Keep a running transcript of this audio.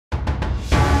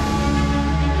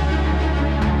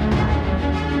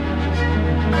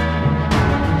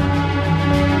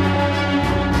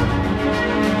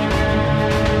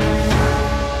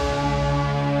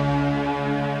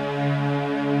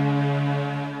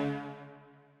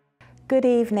Good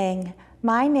evening.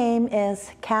 My name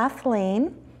is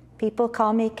Kathleen. People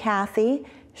call me Kathy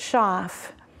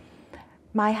Schaaf.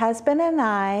 My husband and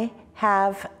I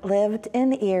have lived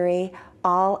in Erie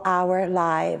all our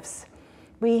lives.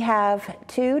 We have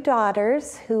 2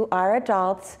 daughters who are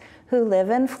adults who live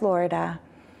in Florida.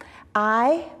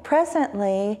 I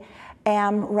presently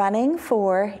am running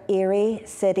for Erie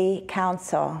City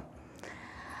Council.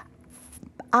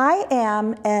 I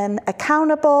am an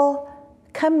accountable,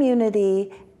 community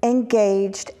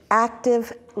engaged,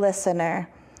 active listener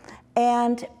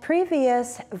and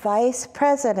previous vice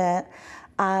president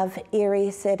of Erie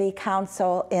City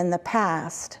Council in the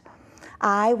past.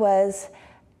 I was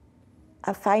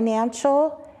a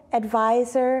financial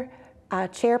advisor,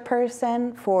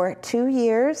 chairperson for 2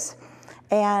 years,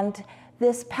 and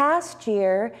this past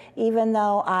year, even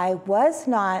though I was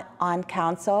not on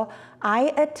council,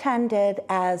 I attended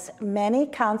as many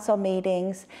council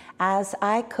meetings as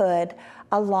I could,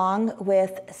 along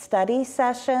with study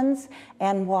sessions,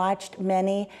 and watched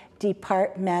many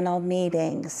departmental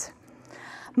meetings.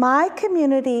 My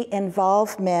community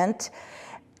involvement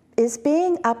is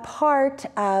being a part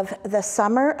of the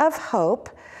Summer of Hope.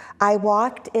 I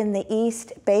walked in the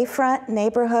East Bayfront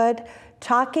neighborhood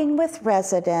talking with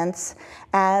residents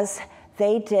as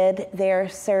they did their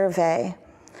survey.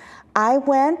 I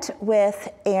went with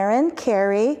Aaron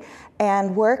Carey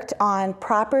and worked on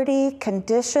property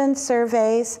condition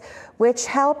surveys, which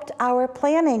helped our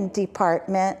planning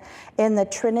department in the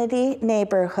Trinity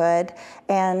neighborhood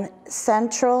and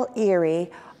Central Erie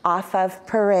off of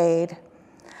Parade.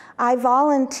 I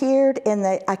volunteered in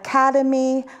the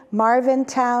Academy,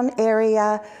 Marvintown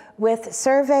area with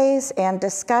surveys and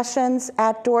discussions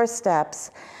at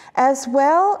doorsteps, as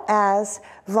well as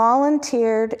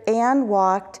volunteered and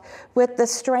walked with the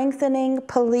Strengthening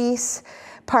Police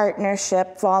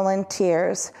Partnership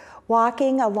volunteers,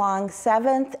 walking along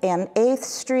 7th and 8th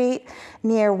Street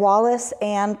near Wallace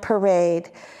and Parade,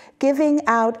 giving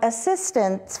out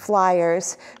assistance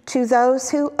flyers to those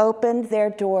who opened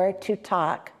their door to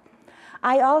talk.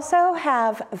 I also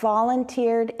have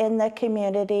volunteered in the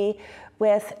community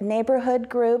with neighborhood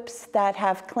groups that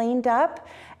have cleaned up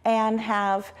and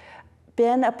have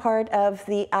been a part of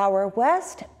the Our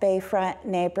West Bayfront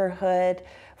neighborhood,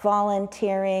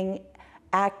 volunteering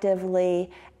actively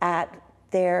at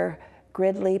their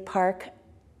Gridley Park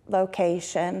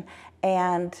location,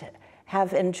 and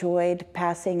have enjoyed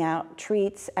passing out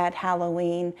treats at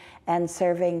Halloween and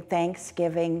serving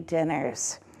Thanksgiving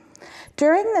dinners.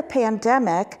 During the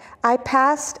pandemic, I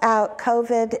passed out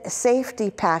COVID safety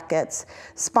packets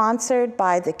sponsored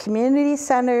by the community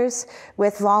centers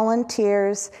with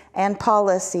volunteers and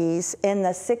policies in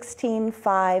the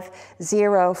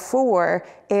 16504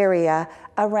 area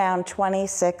around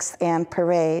 26th and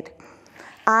Parade.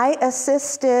 I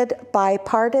assisted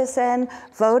bipartisan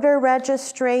voter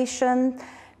registration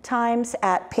times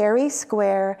at Perry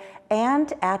Square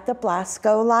and at the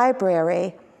Blasco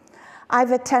Library.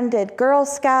 I've attended Girl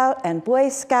Scout and Boy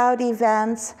Scout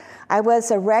events. I was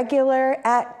a regular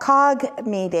at COG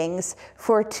meetings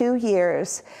for 2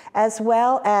 years, as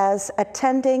well as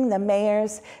attending the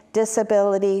Mayor's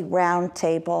Disability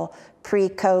Roundtable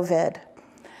pre-COVID.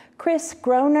 Chris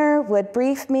Groner would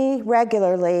brief me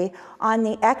regularly on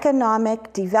the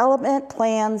economic development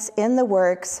plans in the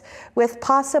works with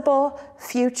possible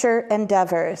future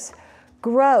endeavors.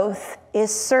 Growth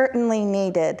is certainly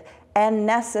needed and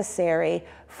necessary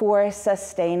for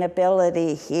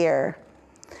sustainability here.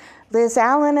 Liz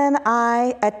Allen and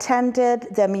I attended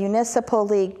the Municipal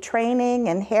League training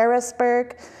in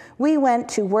Harrisburg. We went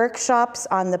to workshops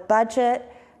on the budget,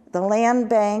 the land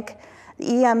bank,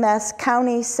 the EMS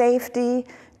county safety,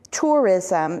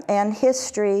 tourism, and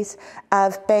histories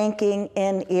of banking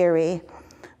in Erie.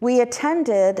 We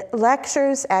attended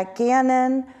lectures at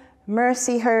Gannon,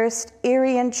 Mercyhurst,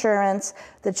 Erie Insurance,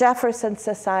 the Jefferson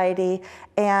Society,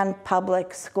 and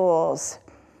public schools.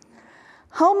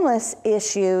 Homeless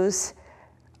issues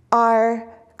are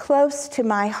close to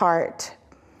my heart.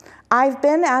 I've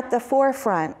been at the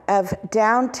forefront of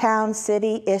downtown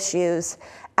city issues,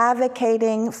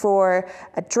 advocating for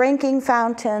drinking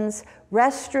fountains,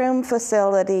 restroom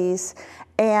facilities,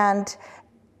 and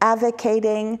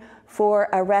advocating for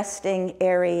a resting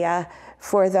area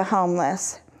for the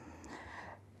homeless.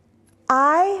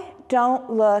 I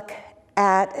don't look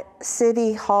at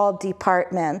City Hall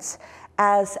departments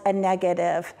as a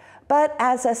negative, but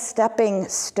as a stepping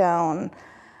stone.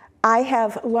 I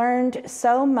have learned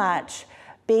so much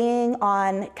being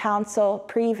on council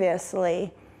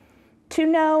previously to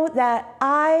know that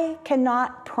I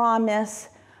cannot promise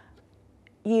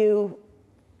you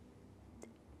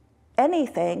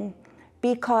anything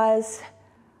because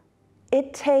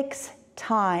it takes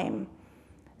time.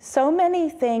 So many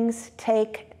things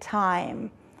take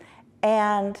time,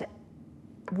 and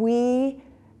we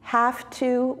have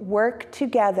to work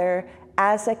together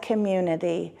as a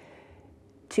community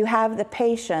to have the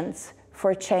patience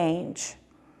for change.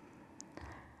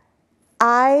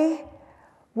 I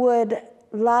would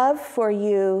love for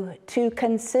you to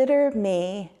consider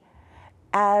me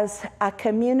as a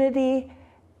community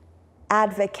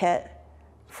advocate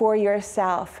for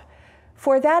yourself,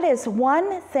 for that is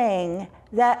one thing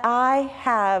that I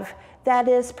have that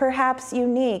is perhaps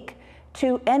unique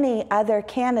to any other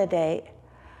candidate.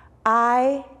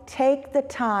 I take the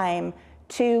time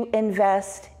to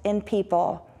invest in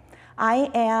people. I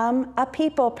am a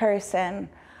people person.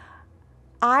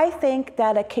 I think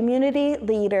that a community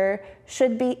leader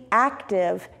should be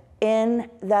active in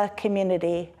the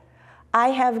community. I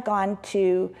have gone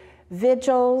to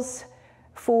vigils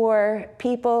for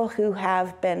people who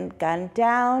have been gunned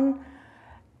down.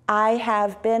 I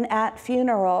have been at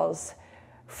funerals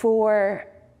for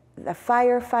the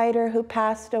firefighter who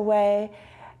passed away,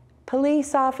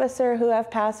 police officer who have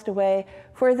passed away,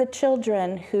 for the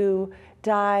children who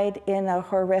died in a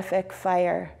horrific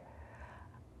fire.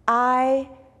 I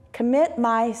commit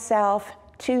myself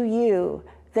to you,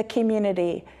 the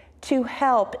community, to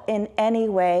help in any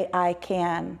way I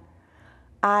can.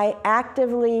 I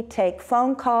actively take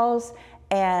phone calls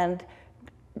and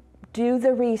do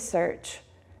the research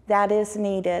that is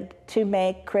needed to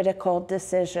make critical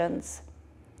decisions.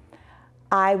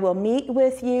 I will meet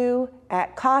with you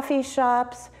at coffee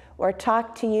shops or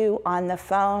talk to you on the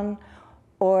phone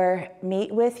or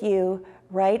meet with you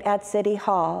right at City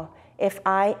Hall if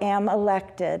I am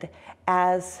elected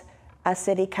as a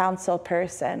city council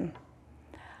person.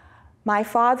 My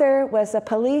father was a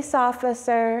police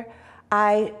officer.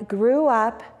 I grew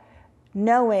up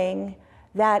knowing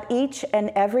that each and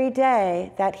every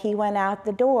day that he went out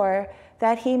the door,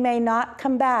 that he may not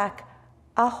come back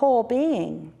a whole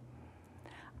being.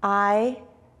 I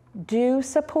do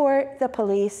support the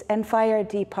police and fire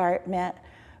department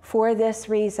for this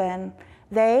reason.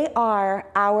 They are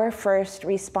our first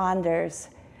responders.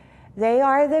 They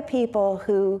are the people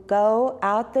who go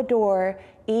out the door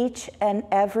each and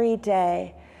every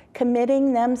day,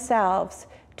 committing themselves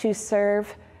to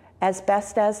serve as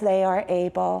best as they are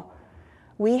able.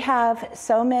 We have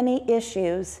so many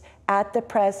issues at the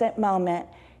present moment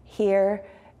here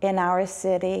in our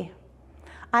city.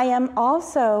 I am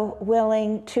also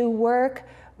willing to work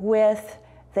with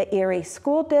the Erie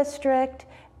School District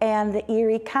and the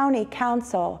Erie County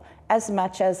Council as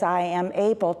much as I am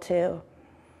able to.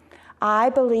 I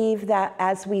believe that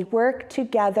as we work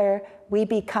together, we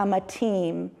become a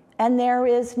team, and there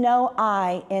is no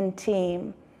I in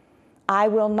team. I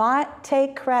will not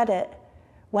take credit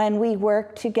when we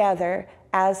work together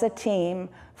as a team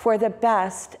for the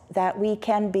best that we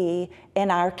can be in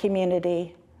our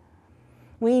community.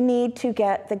 We need to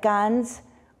get the guns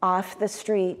off the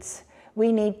streets.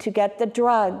 We need to get the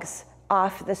drugs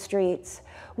off the streets.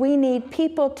 We need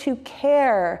people to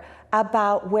care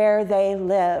about where they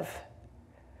live.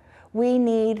 We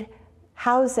need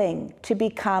housing to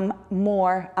become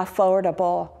more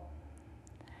affordable.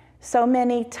 So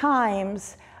many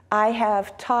times I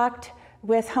have talked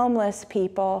with homeless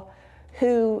people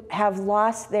who have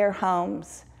lost their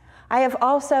homes. I have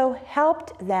also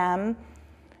helped them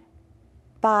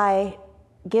by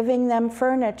giving them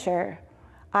furniture.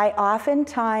 I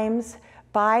oftentimes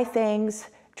buy things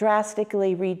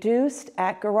drastically reduced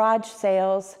at garage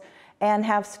sales and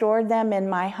have stored them in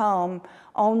my home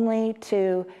only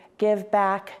to give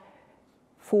back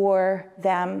for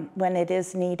them when it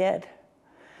is needed.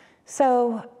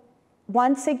 So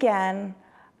once again,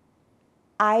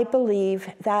 I believe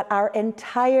that our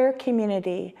entire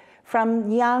community,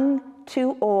 from young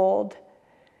to old,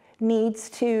 needs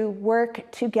to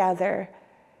work together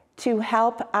to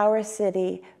help our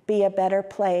city be a better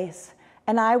place.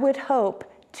 And I would hope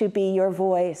to be your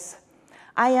voice.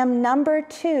 I am number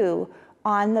 2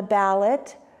 on the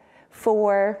ballot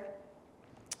for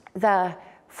the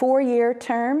 4-year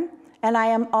term, and I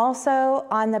am also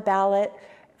on the ballot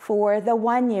for the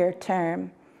 1-year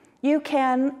term. You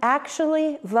can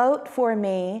actually vote for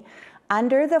me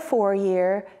under the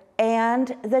 4-year and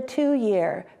the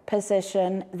 2-year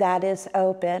position that is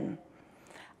open.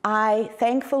 I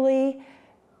thankfully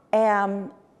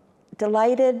am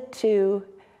delighted to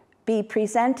be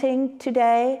presenting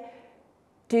today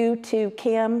due to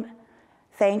Kim.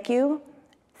 Thank you.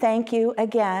 Thank you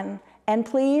again. And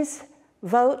please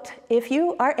vote, if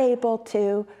you are able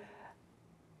to,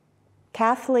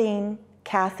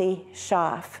 Kathy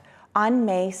Schaaf on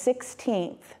May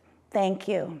 16th. Thank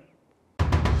you.